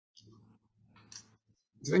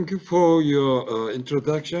Thank you for your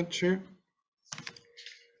introduction, Chair.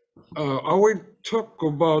 I will talk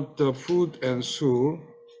about the food and soul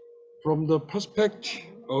from the perspective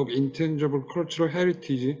of intangible cultural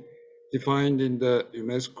heritage defined in the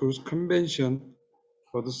UNESCO's Convention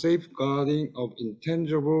for the Safeguarding of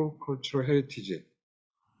Intangible Cultural Heritage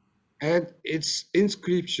and its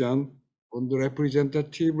inscription on the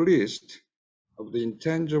representative list of the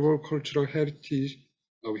intangible cultural heritage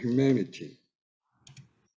of humanity.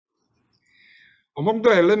 Among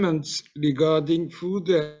the elements regarding food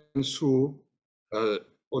and soul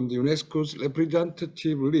on the UNESCO's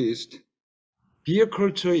representative list, beer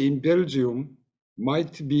culture in Belgium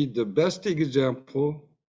might be the best example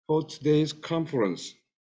for today's conference.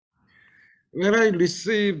 When I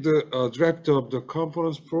received the draft of the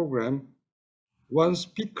conference program, one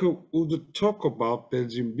speaker would talk about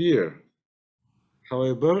Belgian beer.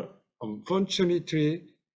 However, unfortunately,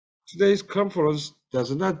 today's conference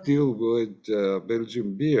does not deal with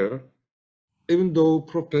Belgian beer, even though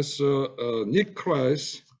Professor Nick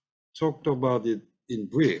Kreis talked about it in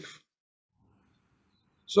brief.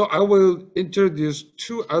 So I will introduce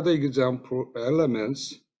two other example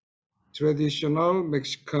elements, traditional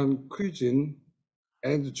Mexican cuisine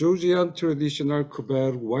and Georgian traditional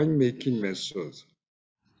Cuban winemaking methods.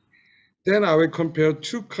 Then I will compare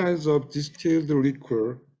two kinds of distilled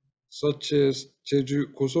liquor, such as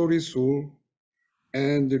Jeju gosori-suul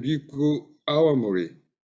and Ryuku awamori,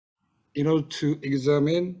 in order to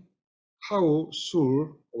examine how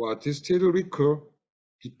soul or distilled liquor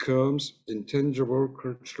becomes intangible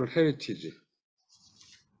cultural heritage.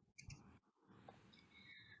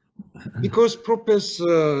 Because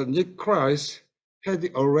Professor Nick Kreis had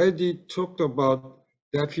already talked about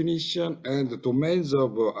definition and the domains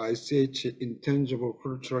of ICH intangible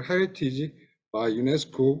cultural heritage by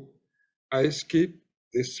UNESCO, I skip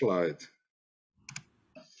this slide.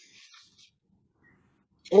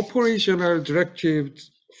 Operational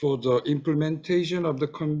directives for the implementation of the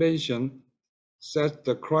convention set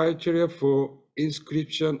the criteria for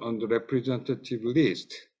inscription on the representative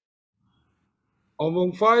list.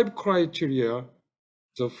 Among 5 criteria,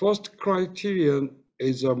 the first criterion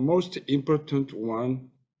is the most important one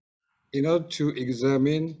in order to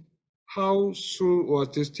examine how soul or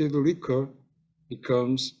distilled liquor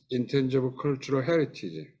becomes intangible cultural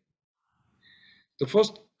heritage. The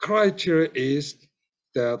first criteria is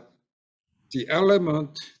that the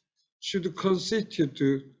element should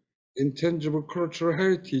constitute intangible cultural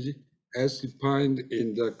heritage as defined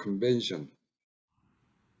in the convention.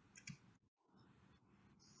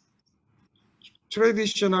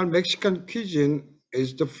 Traditional Mexican cuisine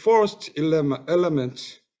is the first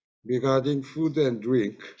element regarding food and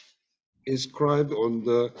drink inscribed on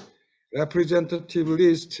the representative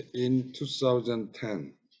list in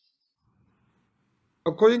 2010.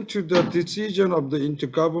 According to the decision of the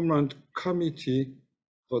Intergovernmental Committee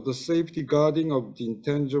for the Safeguarding of the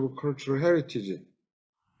Intangible Cultural Heritage,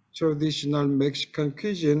 traditional Mexican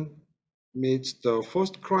cuisine meets the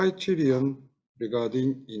first criterion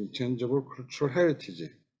regarding intangible cultural heritage.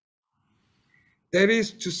 That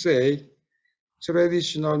is to say,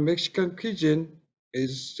 traditional Mexican cuisine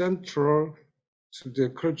is central to the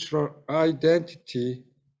cultural identity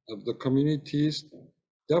of the communities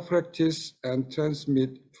that practice and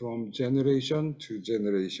transmit from generation to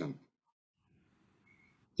generation.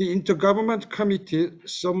 The Intergovernmental Committee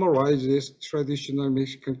summarizes traditional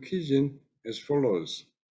Mexican cuisine as follows.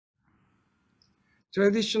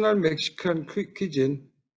 Traditional Mexican cuisine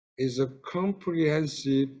is a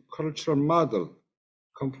comprehensive cultural model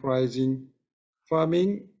comprising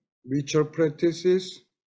farming, ritual practices,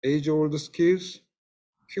 age-old skills,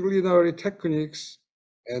 culinary techniques,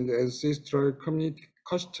 and ancestral community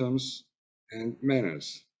customs and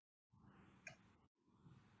manners.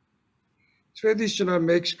 Traditional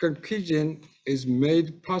Mexican cuisine is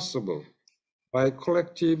made possible by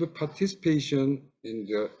collective participation in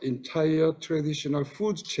the entire traditional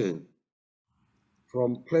food chain,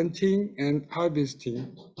 from planting and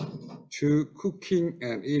harvesting to cooking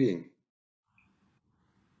and eating.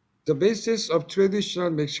 The basis of traditional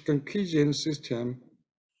Mexican cuisine system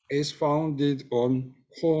is founded on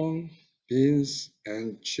corn, beans,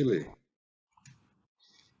 and chili.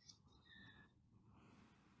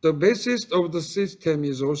 The basis of the system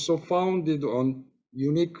is also founded on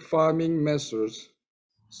unique farming methods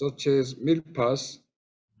such as milpas,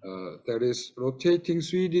 that is rotating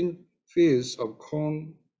sweeping fields of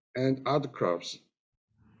corn and other crops,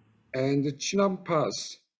 and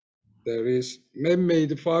chinampas, that is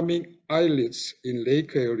man-made farming islets in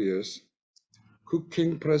lake areas,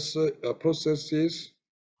 cooking processes,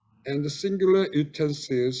 and singular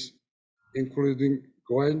utensils, including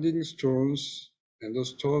grinding stones, and the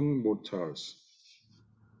stone mortars.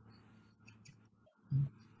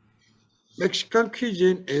 Mexican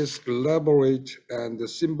cuisine is elaborate and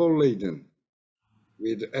symbol-laden,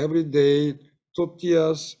 with everyday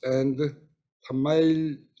tortillas and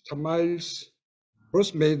tamales,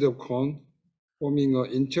 both made of corn, forming an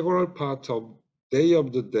integral part of Day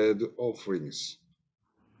of the Dead offerings.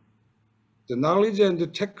 The knowledge and the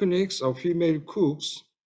techniques of female cooks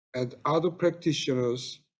and other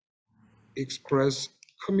practitioners express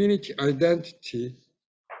community identity,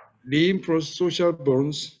 reinforce social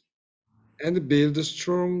bonds, and build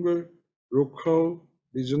stronger local,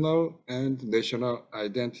 regional, and national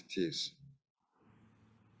identities.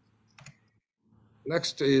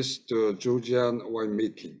 Next is the Georgian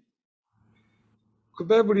winemaking.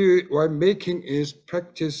 Kubaburi winemaking is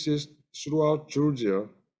practiced throughout Georgia,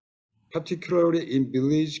 particularly in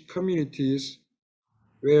village communities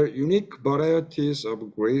where unique varieties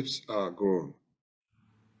of grapes are grown.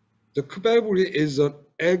 The kubaburi is an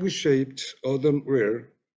egg-shaped earthenware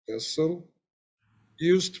vessel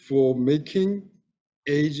used for making,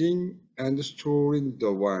 aging, and storing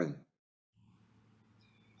the wine.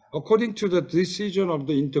 According to the decision of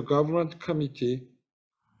the Intergovernmental Committee,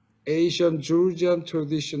 Asian Georgian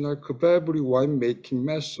traditional kubaburi winemaking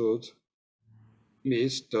method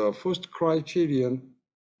meets the first criterion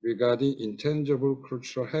regarding intangible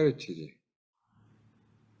cultural heritage.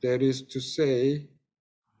 That is to say,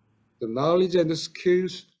 the knowledge and the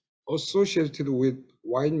skills associated with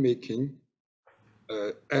winemaking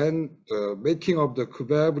and the making of the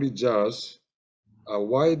kubaburi jars are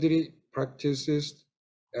widely practiced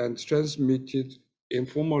and transmitted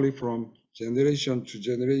informally from generation to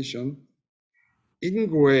generation,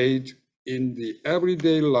 ingrained in the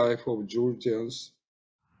everyday life of Georgians.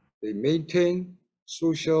 They maintain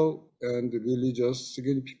social and religious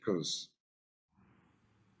significance.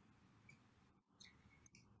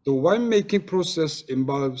 The winemaking process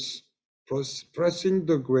involves pressing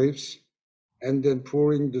the grapes and then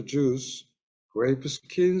pouring the juice, grape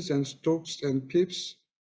skins and stalks and pips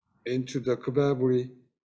into the kubaburi,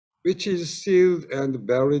 which is sealed and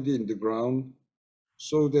buried in the ground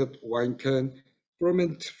so that wine can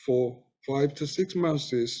ferment for 5 to 6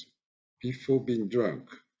 months before being drunk.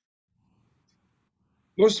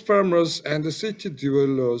 Most farmers and city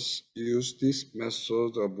dwellers use this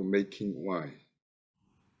method of making wine.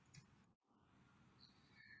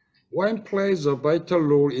 Wine plays a vital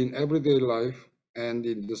role in everyday life and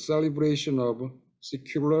in the celebration of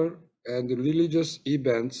secular and religious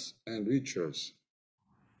events and rituals.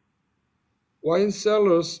 Wine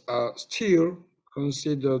cellars are still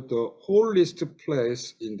considered the holiest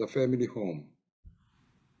place in the family home.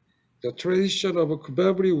 The tradition of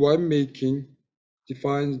kubaburi winemaking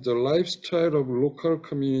defines the lifestyle of local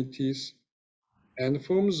communities and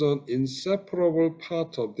forms an inseparable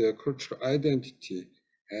part of their cultural identity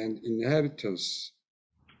and inheritance,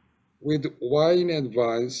 with wine and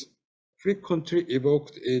vines frequently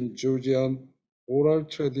evoked in Georgian oral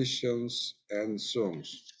traditions and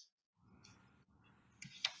songs.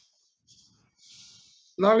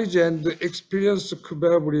 Knowledge and experience of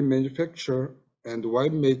kubaburi manufacture and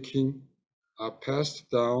winemaking are passed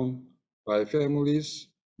down by families,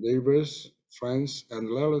 neighbors, friends, and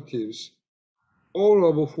relatives, all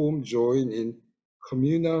of whom join in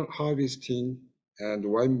communal harvesting and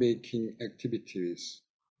winemaking activities.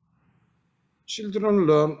 Children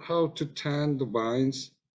learn how to tend the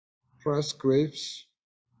vines, press grapes,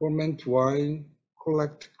 ferment wine,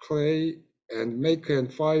 collect clay, and make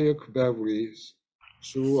and fire kubaburis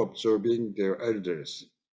through observing their elders.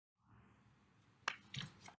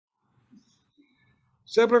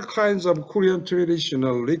 Several kinds of Korean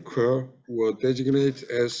traditional liquor were designated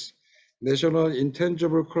as National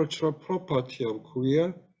Intangible Cultural Property of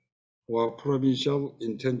Korea or Provincial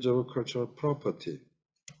Intangible Cultural Property.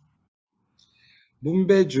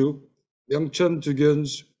 문배주,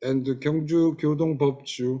 명천두견주, and 경주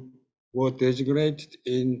교동법주 were designated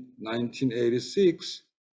in 1986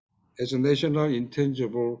 as a National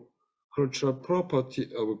Intangible Cultural Property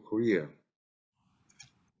of Korea.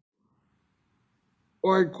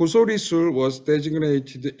 While gosori-suul was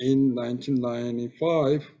designated in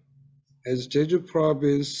 1995 as Jeju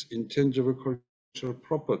Province Intangible Cultural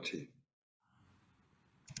Property.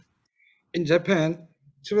 In Japan,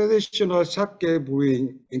 traditional sake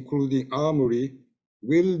brewing, including awamori,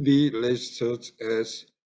 will be registered as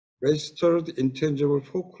Registered Intangible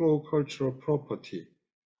Folklore Cultural Property,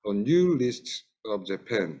 a new list of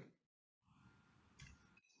Japan.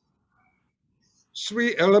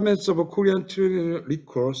 Three elements of a Korean traditional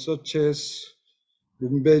liquor, such as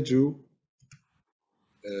문배주,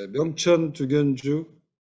 명천두견주,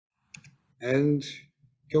 and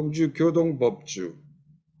경주교동법주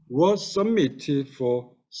was submitted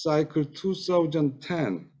for cycle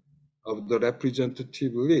 2010 of the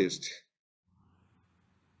representative list.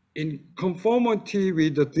 In conformity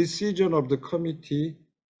with the decision of the committee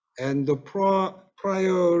and the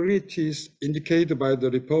priorities indicated by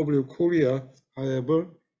the Republic of Korea, however,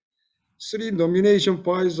 3 nomination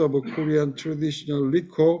files of Korean traditional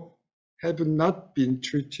liquor have not been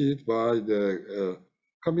treated by the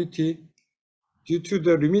committee due to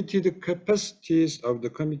the limited capacities of the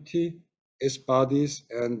committee, its bodies,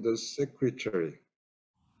 and the secretary.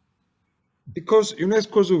 Because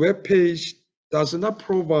UNESCO's webpage does not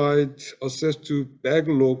provide access to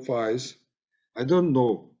backlog files, I don't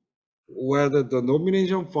know whether the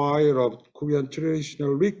nomination file of Korean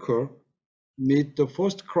traditional liquor meet the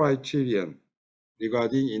first criterion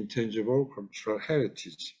regarding intangible cultural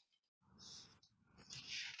heritage.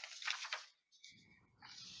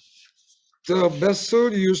 The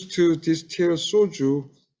vessel used to distill soju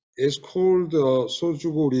is called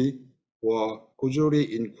sojugori or gosori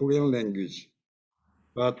in Korean language,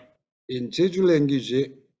 but in Jeju language,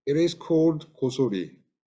 it is called gosori.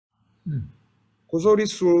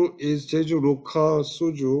 Gosori-suul is Jeju local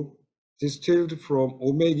soju distilled from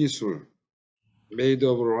omegi-sul, made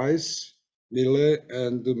of rice, millet,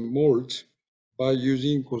 and malt by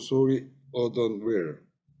using gosori earthenware.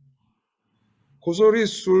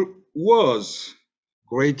 Gosori-suul was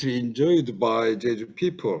greatly enjoyed by Jeju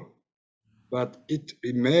people, but it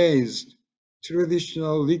remains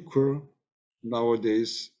traditional liquor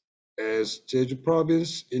nowadays as Jeju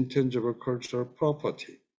province intangible cultural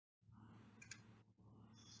property.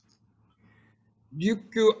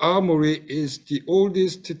 Ryuku awamori is the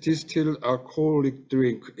oldest distilled alcoholic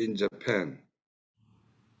drink in Japan.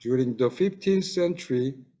 During the 15th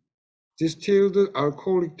century, distilled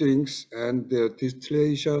alcoholic drinks and their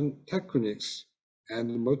distillation techniques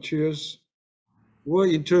and materials were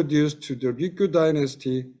introduced to the Ryuku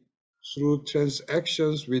dynasty through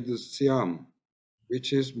transactions with Siam,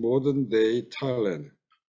 which is modern-day Thailand.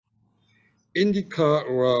 Indica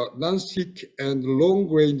or non-stick and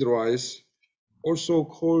long-grained rice, also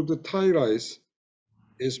called Thai rice,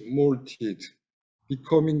 is malted,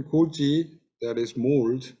 becoming goji, that is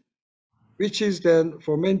mold, which is then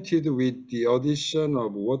fermented with the addition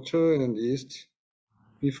of water and yeast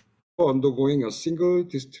before undergoing a single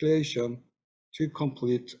distillation to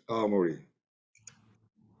complete awamori.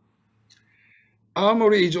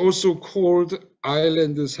 Awamori is also called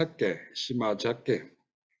island sake, shima sake.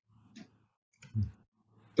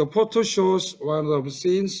 The photo shows one of the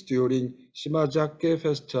scenes during shima sake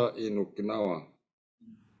festa in Okinawa.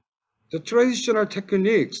 The traditional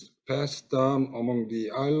techniques passed down among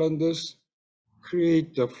the islanders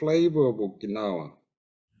create the flavor of Okinawa.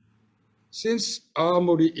 Since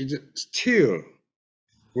awamori is still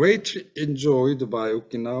greatly enjoyed by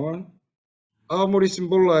Okinawan, awamori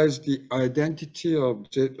symbolizes the identity of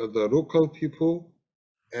the local people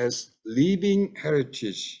as living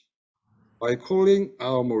heritage by calling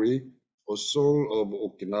awamori a soul of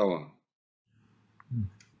Okinawa.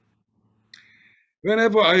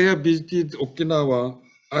 Whenever I have visited Okinawa,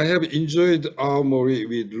 I have enjoyed awamori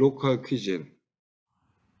with local cuisine.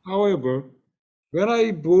 However, when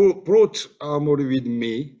I brought awamori with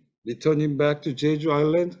me, returning back to Jeju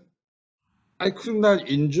Island, I could not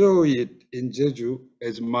enjoy it in Jeju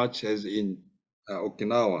as much as in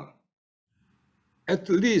Okinawa. At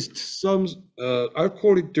least some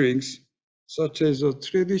alcoholic drinks, such as the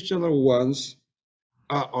traditional ones,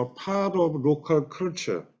 are a part of local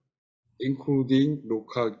culture, including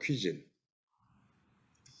local cuisine.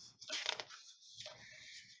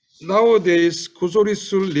 Nowadays,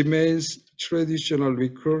 gosori-suul remains traditional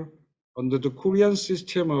liquor under the Korean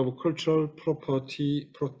system of cultural property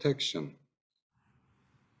protection.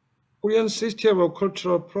 Korean system of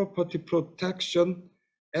cultural property protection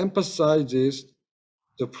emphasizes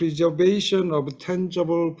the preservation of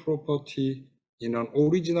tangible property in an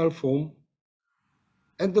original form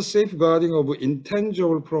and the safeguarding of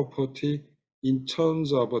intangible property in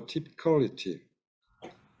terms of typicality.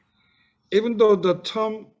 Even though the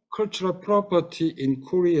term cultural property in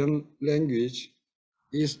Korean language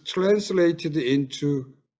is translated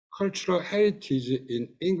into cultural heritage in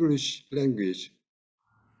English language,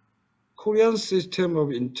 Korean system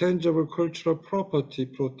of intangible cultural property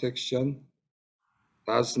protection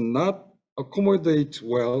does not accommodate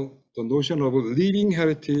well the notion of living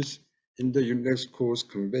heritage in the UNESCO's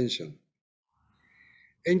convention.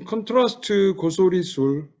 In contrast to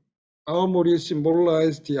gosori-suul, awamori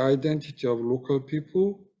symbolizes the identity of local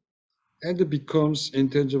people and becomes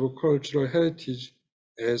intangible cultural heritage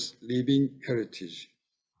as living heritage.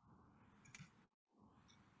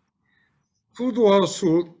 Food or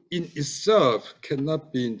술 in itself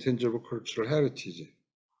cannot be intangible cultural heritage.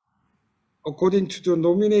 According to the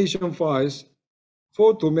nomination files,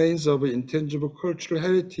 4 domains of intangible cultural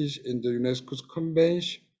heritage in the UNESCO's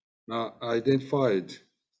convention are identified.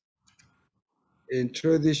 In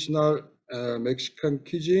traditional Mexican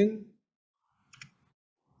cuisine,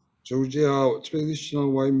 Georgia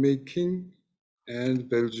traditional winemaking, and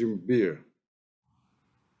Belgian beer.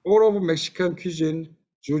 All of Mexican cuisine,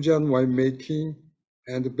 Georgian winemaking,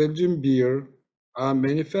 and Belgian beer are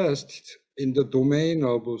manifested in the domain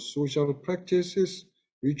of social practices,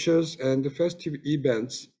 rituals, and festive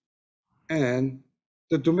events, and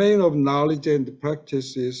the domain of knowledge and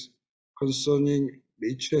practices concerning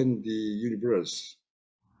nature and the universe.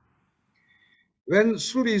 When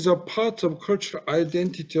술 is a part of cultural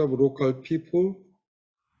identity of local people,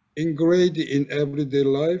 ingrained in everyday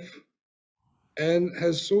life, and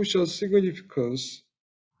has social significance,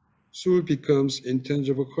 술 becomes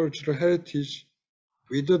intangible cultural heritage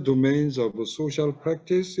with the domains of social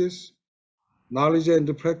practices, knowledge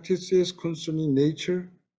and practices concerning nature,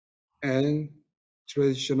 and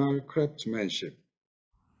traditional craftsmanship.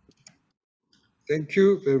 Thank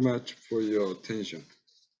you very much for your attention.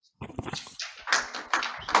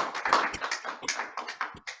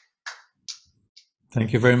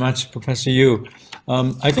 Thank you very much, Professor Yoo.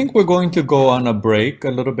 I think we're going to go on a break a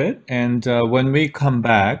little bit, and when we come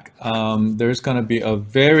back, there's going to be a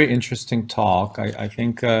very interesting talk. I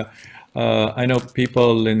think I know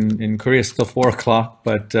people in Korea it's still 4 o'clock,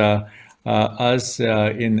 but us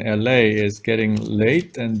in LA is getting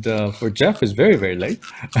late, and for Jeff is very, very late.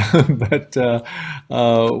 But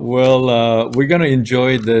we're going to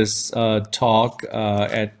enjoy this talk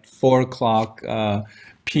at 4 o'clock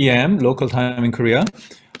p.m. local time in Korea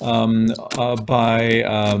by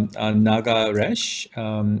Nagaresh.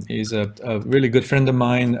 He's a really good friend of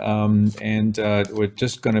mine, and we're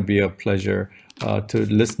just going to be a pleasure to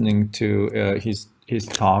listening to his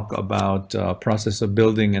talk about process of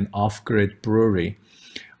building an off-grid brewery,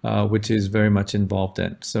 which is very much involved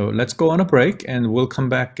in. So let's go on a break, and we'll come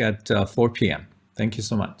back at 4 p.m. Thank you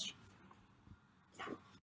so much.